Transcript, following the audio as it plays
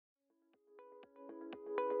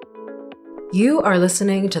You are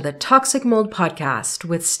listening to the Toxic Mold Podcast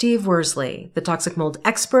with Steve Worsley, the toxic mold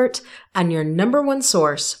expert and your number one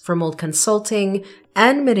source for mold consulting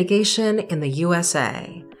and mitigation in the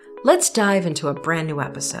USA. Let's dive into a brand new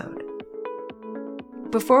episode.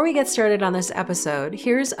 Before we get started on this episode,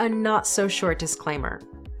 here's a not so short disclaimer.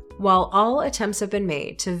 While all attempts have been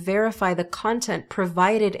made to verify the content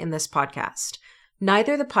provided in this podcast,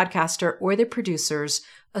 neither the podcaster or the producers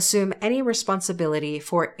assume any responsibility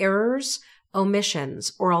for errors,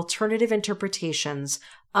 omissions, or alternative interpretations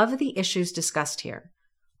of the issues discussed here.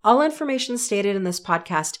 All information stated in this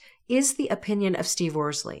podcast is the opinion of Steve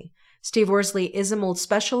Worsley. Steve Worsley is a mold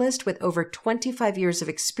specialist with over 25 years of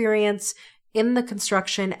experience in the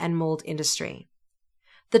construction and mold industry.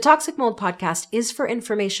 The Toxic Mold Podcast is for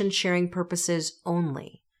information sharing purposes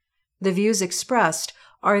only. The views expressed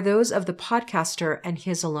are those of the podcaster and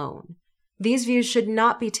his alone. These views should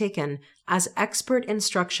not be taken as expert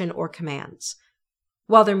instruction or commands.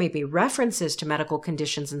 While there may be references to medical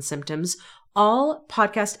conditions and symptoms, all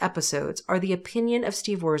podcast episodes are the opinion of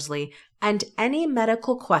Steve Worsley, and any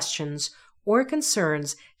medical questions or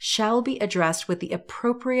concerns shall be addressed with the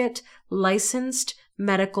appropriate licensed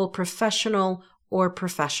medical professional or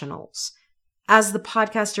professionals. As the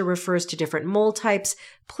podcaster refers to different mold types,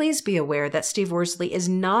 please be aware that Steve Worsley is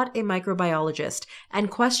not a microbiologist, and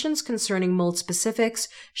questions concerning mold specifics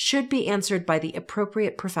should be answered by the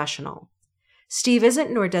appropriate professional. Steve isn't,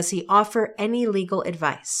 nor does he offer any legal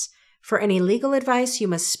advice. For any legal advice, you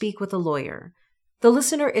must speak with a lawyer. The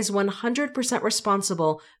listener is 100%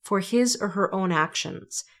 responsible for his or her own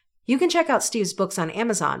actions. You can check out Steve's books on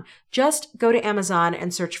Amazon. Just go to Amazon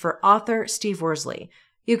and search for author Steve Worsley.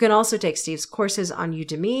 You can also take Steve's courses on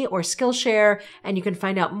Udemy or Skillshare, and you can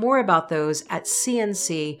find out more about those at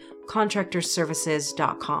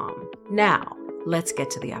cnccontractorservices.com. Now, let's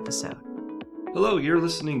get to the episode. Hello, you're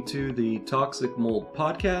listening to the Toxic Mold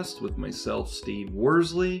Podcast with myself, Steve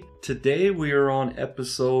Worsley. Today we are on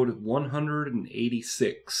episode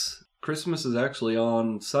 186. Christmas is actually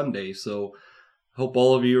on Sunday, so hope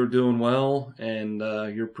all of you are doing well and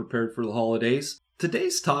you're prepared for the holidays.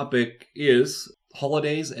 Today's topic is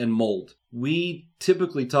holidays and mold. We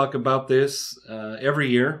typically talk about this every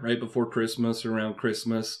year, right before Christmas, around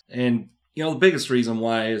Christmas. And, the biggest reason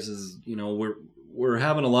why is we're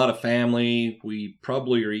having a lot of family. We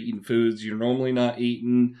probably are eating foods you're normally not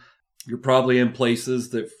eating. You're probably in places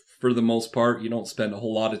that, for the most part, you don't spend a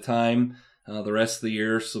whole lot of time the rest of the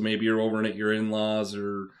year. So maybe you're over at your in-laws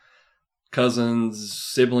or cousins,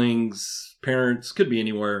 siblings, parents, could be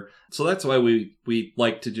anywhere. So that's why we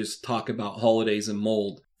like to just talk about holidays and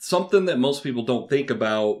mold. Something that most people don't think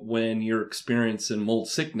about when you're experiencing mold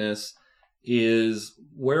sickness is,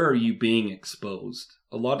 where are you being exposed?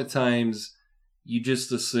 A lot of times you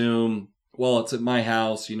just assume, well, it's at my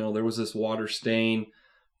house. There was this water stain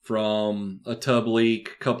from a tub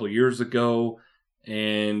leak a couple of years ago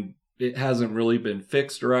and it hasn't really been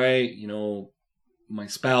fixed right. My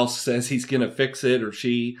spouse says he's going to fix it, or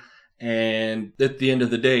she, and at the end of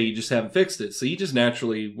the day, you just haven't fixed it. So you just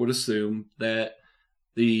naturally would assume that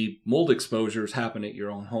the mold exposures happen at your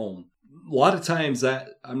own home. A lot of times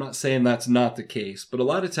I'm not saying that's not the case, but a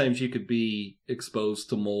lot of times you could be exposed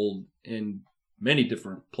to mold in many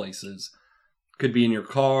different places. Could be in your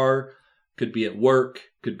car, could be at work,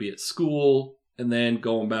 could be at school, and then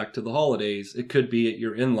going back to the holidays, it could be at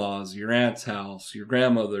your in-laws, your aunt's house, your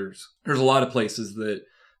grandmother's. There's a lot of places that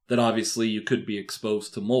obviously you could be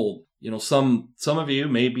exposed to mold. Some of you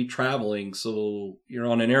may be traveling, so you're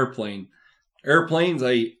on an airplane. Airplanes,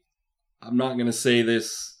 I'm not going to say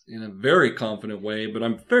this in a very confident way, but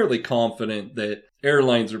I'm fairly confident that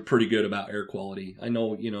airlines are pretty good about air quality. I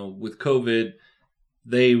know, with COVID,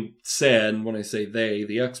 they said, when I say they,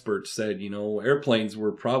 the experts said, airplanes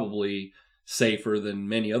were probably safer than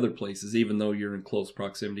many other places, even though you're in close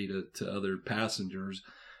proximity to other passengers.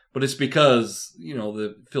 But it's because,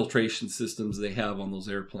 the filtration systems they have on those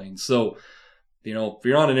airplanes. So, if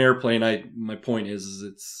you're on an airplane, my point is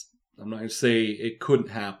I'm not going to say it couldn't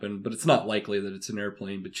happen, but it's not likely that it's an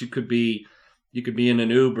airplane. But you could be in an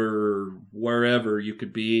Uber or wherever. You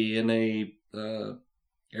could be in a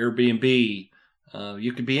Airbnb.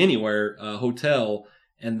 You could be anywhere, a hotel,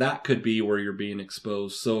 and that could be where you're being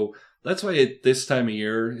exposed. So that's why at this time of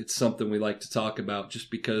year, it's something we like to talk about, just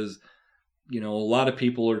because, a lot of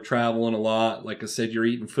people are traveling a lot. Like I said, you're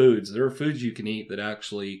eating foods. There are foods you can eat that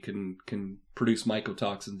actually can produce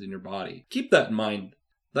mycotoxins in your body. Keep that in mind.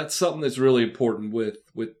 That's something that's really important with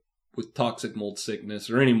toxic mold sickness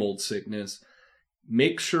or any mold sickness.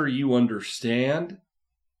 Make sure you understand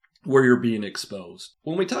where you're being exposed.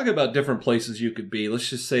 When we talk about different places you could be, let's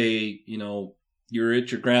just say, you're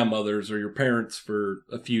at your grandmother's or your parents for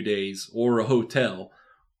a few days, or a hotel,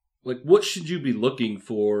 like what should you be looking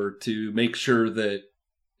for to make sure that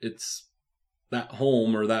it's that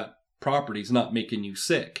home or that property is not making you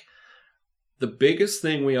sick? The biggest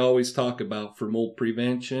thing we always talk about for mold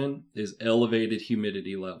prevention is elevated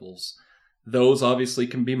humidity levels. Those obviously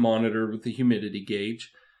can be monitored with the humidity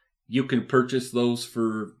gauge. You can purchase those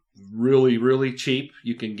for really, really cheap.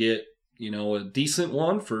 You can get, a decent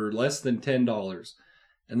one for less than $10.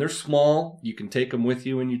 And they're small. You can take them with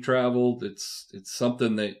you when you travel. It's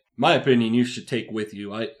something that, in my opinion, you should take with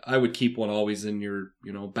you. I would keep one always in your,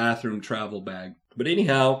 bathroom travel bag. But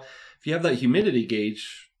anyhow, if you have that humidity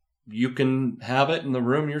gauge, you can have it in the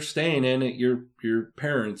room you're staying in at your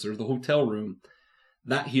parents' or the hotel room.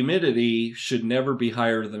 That humidity should never be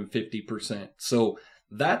higher than 50%. So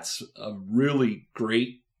that's a really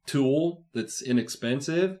great tool that's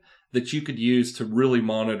inexpensive that you could use to really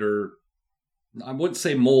monitor. I wouldn't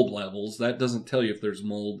say mold levels. That doesn't tell you if there's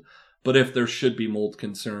mold, but if there should be mold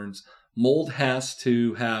concerns. Mold has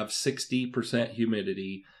to have 60%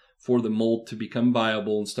 humidity for the mold to become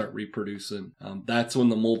viable and start reproducing. That's when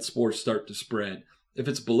the mold spores start to spread. If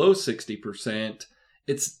it's below 60%,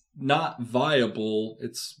 it's not viable.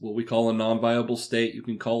 It's what we call a non-viable state. You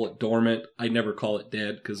can call it dormant. I never call it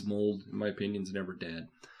dead because mold, in my opinion, is never dead.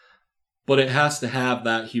 But it has to have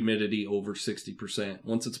that humidity over 60%.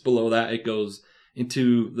 Once it's below that, it goes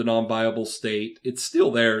into the non-viable state. It's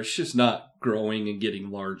still there. It's just not growing and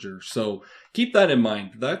getting larger. So keep that in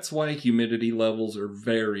mind. That's why humidity levels are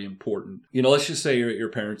very important. Let's just say you're at your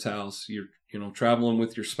parents' house. You're, traveling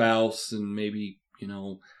with your spouse, and maybe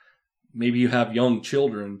you have young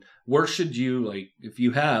children. Where should you, if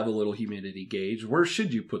you have a little humidity gauge, where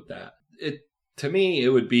should you put that? To me, it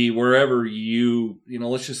would be wherever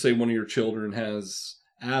let's just say one of your children has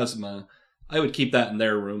asthma. I would keep that in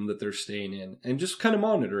their room that they're staying in and just kind of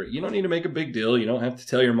monitor it. You don't need to make a big deal. You don't have to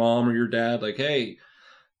tell your mom or your dad, hey,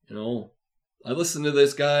 I listened to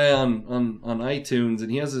this guy on iTunes and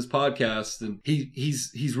he has his podcast and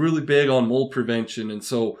he's really big on mold prevention. And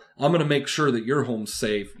so I'm going to make sure that your home's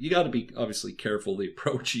safe. You got to be obviously careful the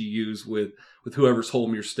approach you use with whoever's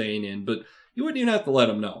home you're staying in, but you wouldn't even have to let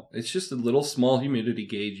them know. It's just a little small humidity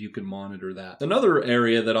gauge. You can monitor that. Another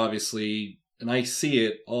area that obviously, and I see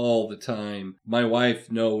it all the time, my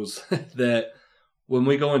wife knows that when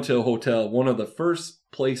we go into a hotel, one of the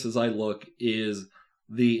first places I look is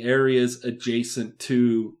the areas adjacent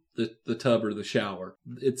to the tub or the shower.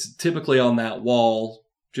 It's typically on that wall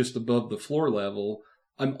just above the floor level.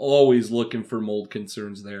 I'm always looking for mold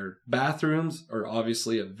concerns there. Bathrooms are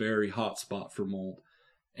obviously a very hot spot for mold.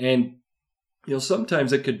 And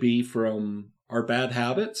sometimes it could be from our bad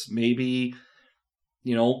habits. Maybe,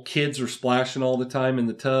 kids are splashing all the time in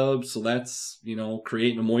the tub. So that's,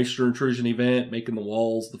 creating a moisture intrusion event, making the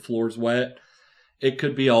walls, the floors wet. It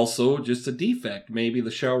could be also just a defect. Maybe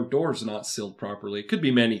the shower door is not sealed properly. It could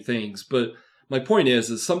be many things. But my point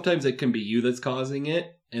is sometimes it can be you that's causing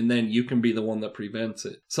it, and then you can be the one that prevents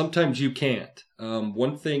it. Sometimes you can't.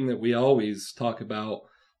 One thing that we always talk about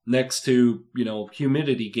next to,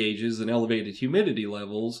 humidity gauges and elevated humidity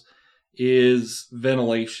levels is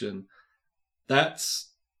ventilation.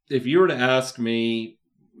 That's, if you were to ask me,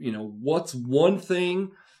 what's one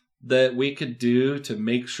thing that we could do to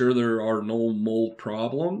make sure there are no mold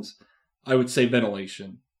problems, I would say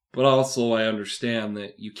ventilation. But also I understand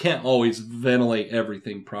that you can't always ventilate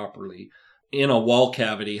everything properly. In a wall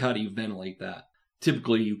cavity, how do you ventilate that?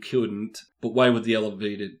 Typically you couldn't, but why would the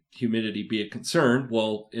elevated humidity be a concern?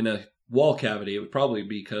 Well, in a wall cavity, it would probably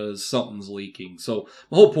be because something's leaking. So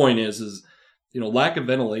the whole point is lack of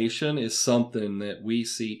ventilation is something that we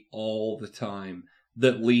see all the time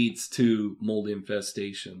that leads to mold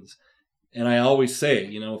infestations. And I always say,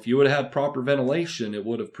 if you would have had proper ventilation, it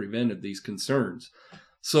would have prevented these concerns.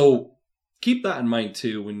 So keep that in mind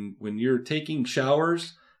too. When you're taking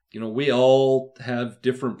showers, we all have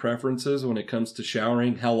different preferences when it comes to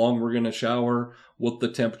showering, how long we're going to shower, what the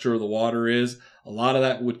temperature of the water is. A lot of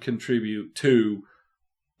that would contribute to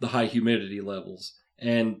the high humidity levels.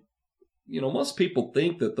 And, most people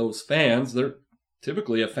think that those fans, they're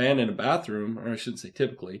typically a fan in a bathroom, or I shouldn't say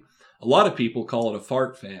typically. A lot of people call it a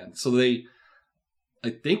fart fan. So I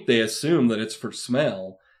think they assume that it's for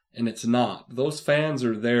smell, and it's not. Those fans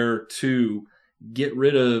are there to get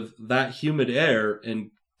rid of that humid air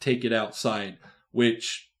and take it outside,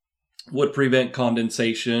 which would prevent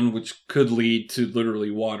condensation, which could lead to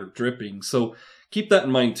literally water dripping. So keep that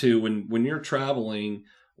in mind too when you're traveling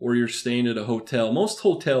or you're staying at a hotel. Most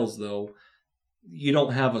hotels, though, you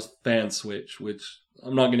don't have a fan switch, which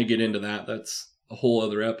I'm not going to get into that. That's a whole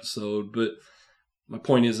other episode. But my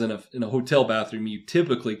point is, in a hotel bathroom, you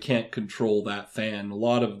typically can't control that fan. A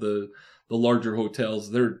lot of the larger hotels,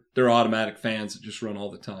 they're automatic fans that just run all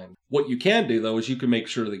the time. What you can do, though, is you can make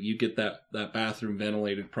sure that you get that bathroom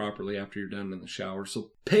ventilated properly after you're done in the shower.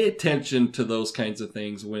 So pay attention to those kinds of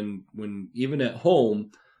things when even at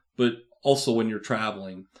home, but also when you're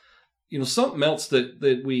traveling. Something else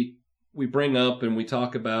that we bring up and we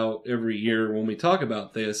talk about every year when we talk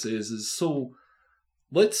about this is so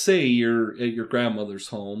let's say you're at your grandmother's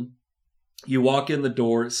home. You walk in the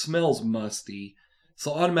door, it smells musty.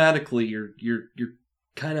 So automatically you're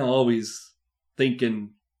kind of always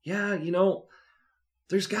thinking, yeah,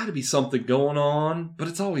 there's got to be something going on, but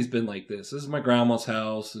it's always been like this. This is my grandma's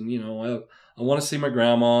house, and I want to see my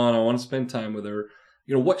grandma and I want to spend time with her.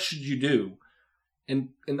 What should you do? And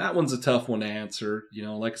that one's a tough one to answer.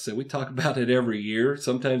 Like I said, we talk about it every year.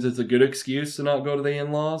 Sometimes it's a good excuse to not go to the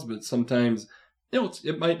in-laws, but sometimes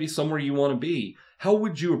it might be somewhere you want to be. How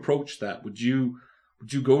would you approach that? Would you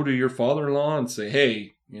go to your father-in-law and say,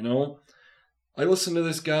 hey, I listen to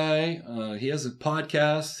this guy. He has a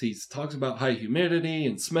podcast. He talks about high humidity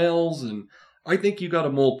and smells, and I think you got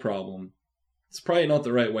a mold problem. It's probably not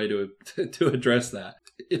the right way to address that.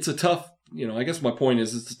 It's a tough, I guess my point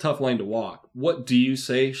is it's a tough line to walk. What do you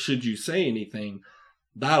say? Should you say anything?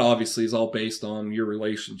 That obviously is all based on your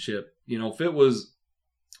relationship. If it was,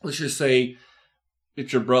 let's just say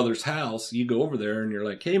it's your brother's house, you go over there and you're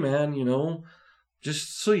like, hey man,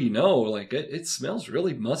 just so you know, like it smells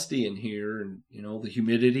really musty in here, and the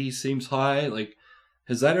humidity seems high. Like,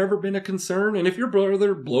 has that ever been a concern? And if your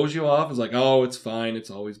brother blows you off, is like, oh, it's fine,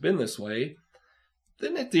 it's always been this way,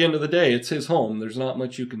 then at the end of the day, it's his home. There's not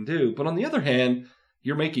much you can do. But on the other hand,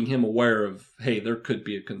 you're making him aware of, hey, there could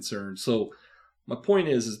be a concern. So my point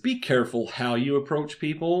is be careful how you approach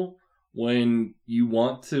people when you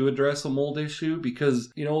want to address a mold issue,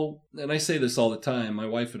 because, and I say this all the time, my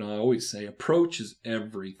wife and I always say, approach is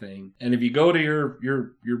everything. And if you go to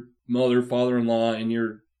your mother, father-in-law, and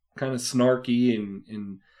you're kind of snarky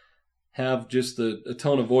and have just a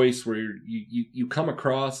tone of voice where you come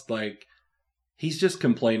across like he's just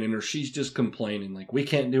complaining or she's just complaining, like we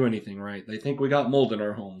can't do anything right. They think we got mold in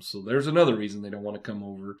our home, so there's another reason they don't want to come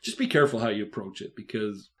over. Just be careful how you approach it,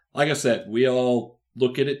 because like I said, we all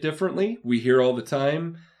look at it differently. We hear all the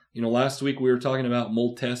time. Last week we were talking about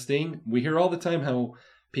mold testing. We hear all the time how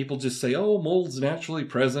people just say, oh, mold's naturally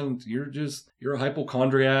present. You're a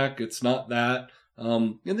hypochondriac. It's not that.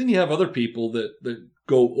 And then you have other people that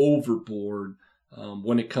go overboard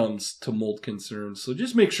when it comes to mold concerns. So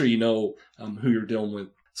just make sure you know who you're dealing with.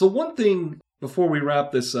 So one thing before we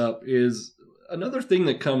wrap this up is another thing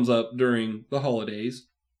that comes up during the holidays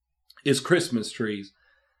is Christmas trees.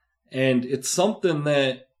 And it's something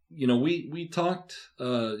that, we talked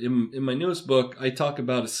in my newest book, I talk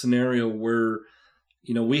about a scenario where,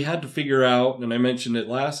 we had to figure out, and I mentioned it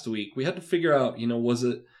last week, we had to figure out, was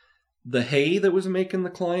it the hay that was making the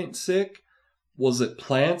client sick? Was it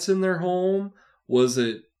plants in their home? Was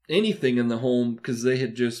it anything in the home because they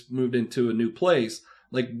had just moved into a new place?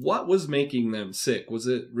 Like, what was making them sick? Was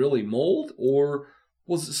it really mold, or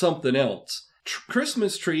was it something else?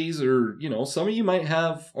 Christmas trees are, some of you might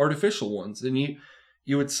have artificial ones, and you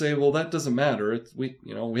would say, well, that doesn't matter. We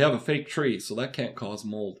have a fake tree, so that can't cause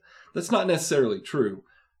mold. That's not necessarily true.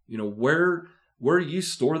 Where you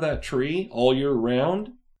store that tree all year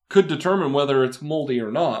round could determine whether it's moldy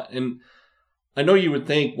or not. And I know you would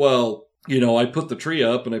think, well, I put the tree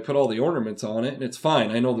up and I put all the ornaments on it and it's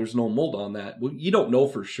fine. I know there's no mold on that. Well, you don't know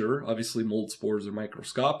for sure. Obviously, mold spores are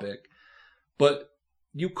microscopic, but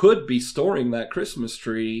you could be storing that Christmas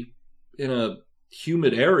tree in a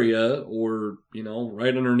humid area or,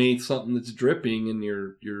 right underneath something that's dripping in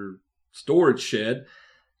your storage shed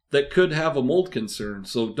that could have a mold concern.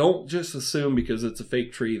 So don't just assume because it's a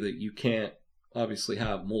fake tree that you can't obviously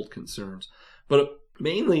have mold concerns. But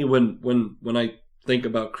mainly when I think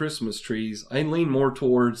about Christmas trees, I lean more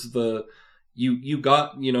towards you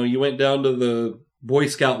went down to the Boy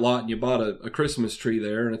Scout lot and you bought a Christmas tree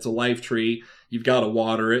there and it's a live tree. You've got to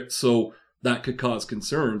water it, so that could cause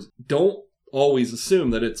concerns. Don't always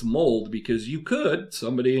assume that it's mold, because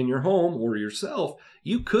somebody in your home or yourself,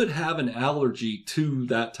 you could have an allergy to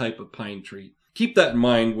that type of pine tree. Keep that in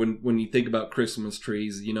mind when you think about Christmas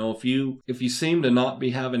trees. If you seem to not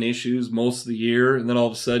be having issues most of the year, and then all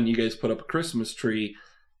of a sudden you guys put up a Christmas tree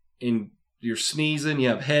and you're sneezing, you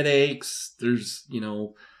have headaches, there's,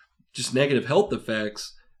 just negative health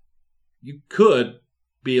effects, you could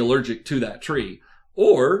be allergic to that tree.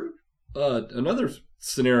 Or another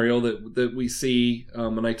scenario that we see,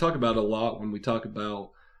 and I talk about a lot when we talk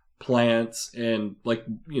about plants and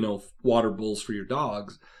water bowls for your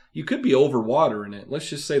dogs, you could be overwatering it. Let's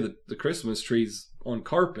just say that the Christmas tree's on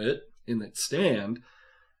carpet in that stand.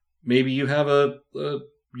 Maybe you have a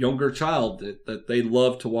younger child that they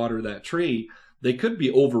love to water that tree. They could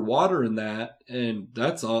be overwatering that, and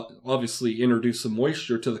that's obviously introduce some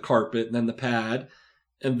moisture to the carpet and then the pad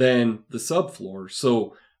and then the subfloor.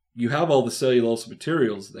 So you have all the cellulose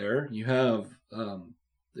materials there. You have,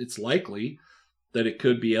 it's likely that it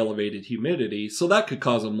could be elevated humidity. So that could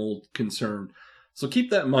cause a mold concern. So keep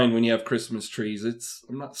that in mind when you have Christmas trees.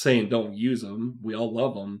 I'm not saying don't use them. We all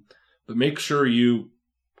love them. But make sure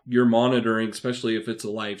you're monitoring, especially if it's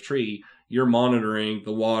a live tree, you're monitoring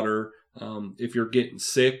the water. If you're getting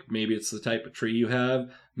sick, maybe it's the type of tree you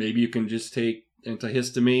have. Maybe you can just take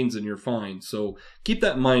antihistamines and you're fine. So keep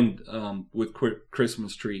that in mind with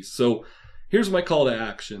Christmas trees. So here's my call to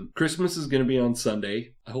action. Christmas is going to be on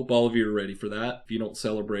Sunday. I hope all of you are ready for that. If you don't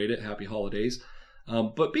celebrate it, happy holidays.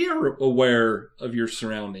 But be aware of your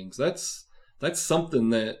surroundings. That's something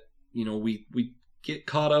that, we get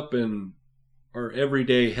caught up in our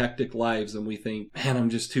everyday hectic lives and we think, man, I'm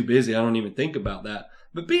just too busy. I don't even think about that.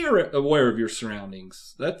 But be aware of your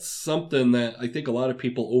surroundings. That's something that I think a lot of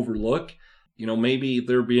people overlook. Maybe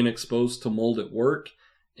they're being exposed to mold at work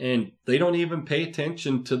and they don't even pay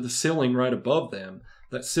attention to the ceiling right above them.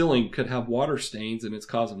 That ceiling could have water stains and it's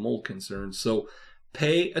causing mold concerns. So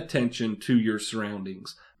pay attention to your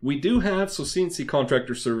surroundings. We do have, CNC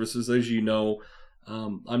Contractor Services, as you know,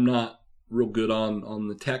 I'm not real good on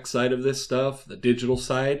the tech side of this stuff, the digital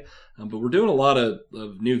side, but we're doing a lot of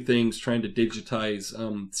new things trying to digitize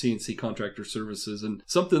CNC Contractor Services. And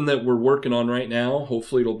something that we're working on right now,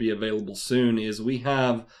 hopefully it'll be available soon, is we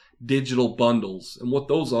have digital bundles. And what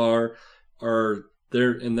those are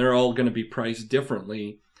they're all going to be priced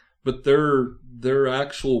differently, but they're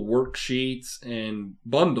actual worksheets and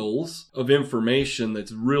bundles of information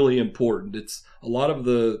that's really important. It's a lot of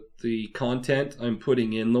the content I'm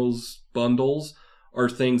putting in those bundles are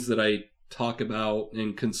things that I talk about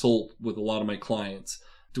and consult with a lot of my clients.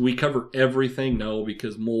 Do we cover everything? No,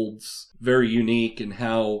 because mold's very unique in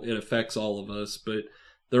how it affects all of us. But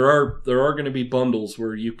there are going to be bundles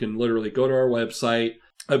where you can literally go to our website.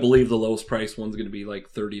 I believe the lowest price one's going to be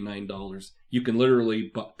like $39. You can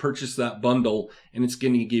literally purchase that bundle, and it's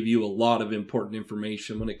going to give you a lot of important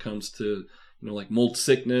information when it comes to, like mold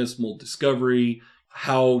sickness, mold discovery,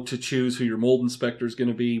 how to choose who your mold inspector is going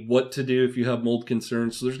to be, what to do if you have mold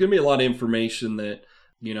concerns. So there's going to be a lot of information that,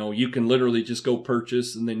 you can literally just go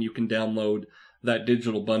purchase, and then you can download that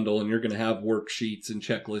digital bundle, and you're going to have worksheets and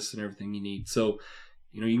checklists and everything you need. So,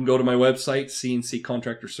 you can go to my website,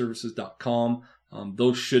 cnccontractorservices.com.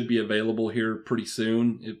 Those should be available here pretty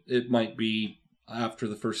soon. It might be after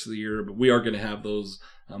the first of the year, but we are going to have those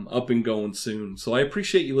up and going soon. So I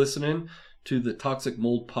appreciate you listening to the Toxic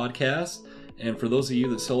Mold Podcast. And for those of you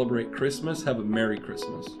that celebrate Christmas, have a Merry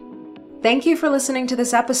Christmas. Thank you for listening to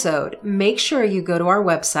this episode. Make sure you go to our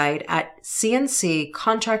website at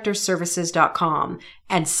cnccontractorservices.com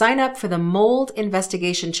and sign up for the mold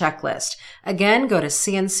investigation checklist. Again, go to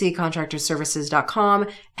cnccontractorservices.com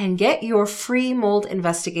and get your free mold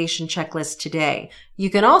investigation checklist today.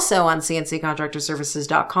 You can also on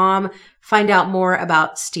cnccontractorservices.com find out more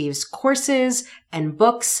about Steve's courses and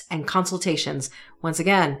books and consultations. Once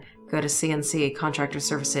again, go to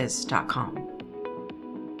cnccontractorservices.com.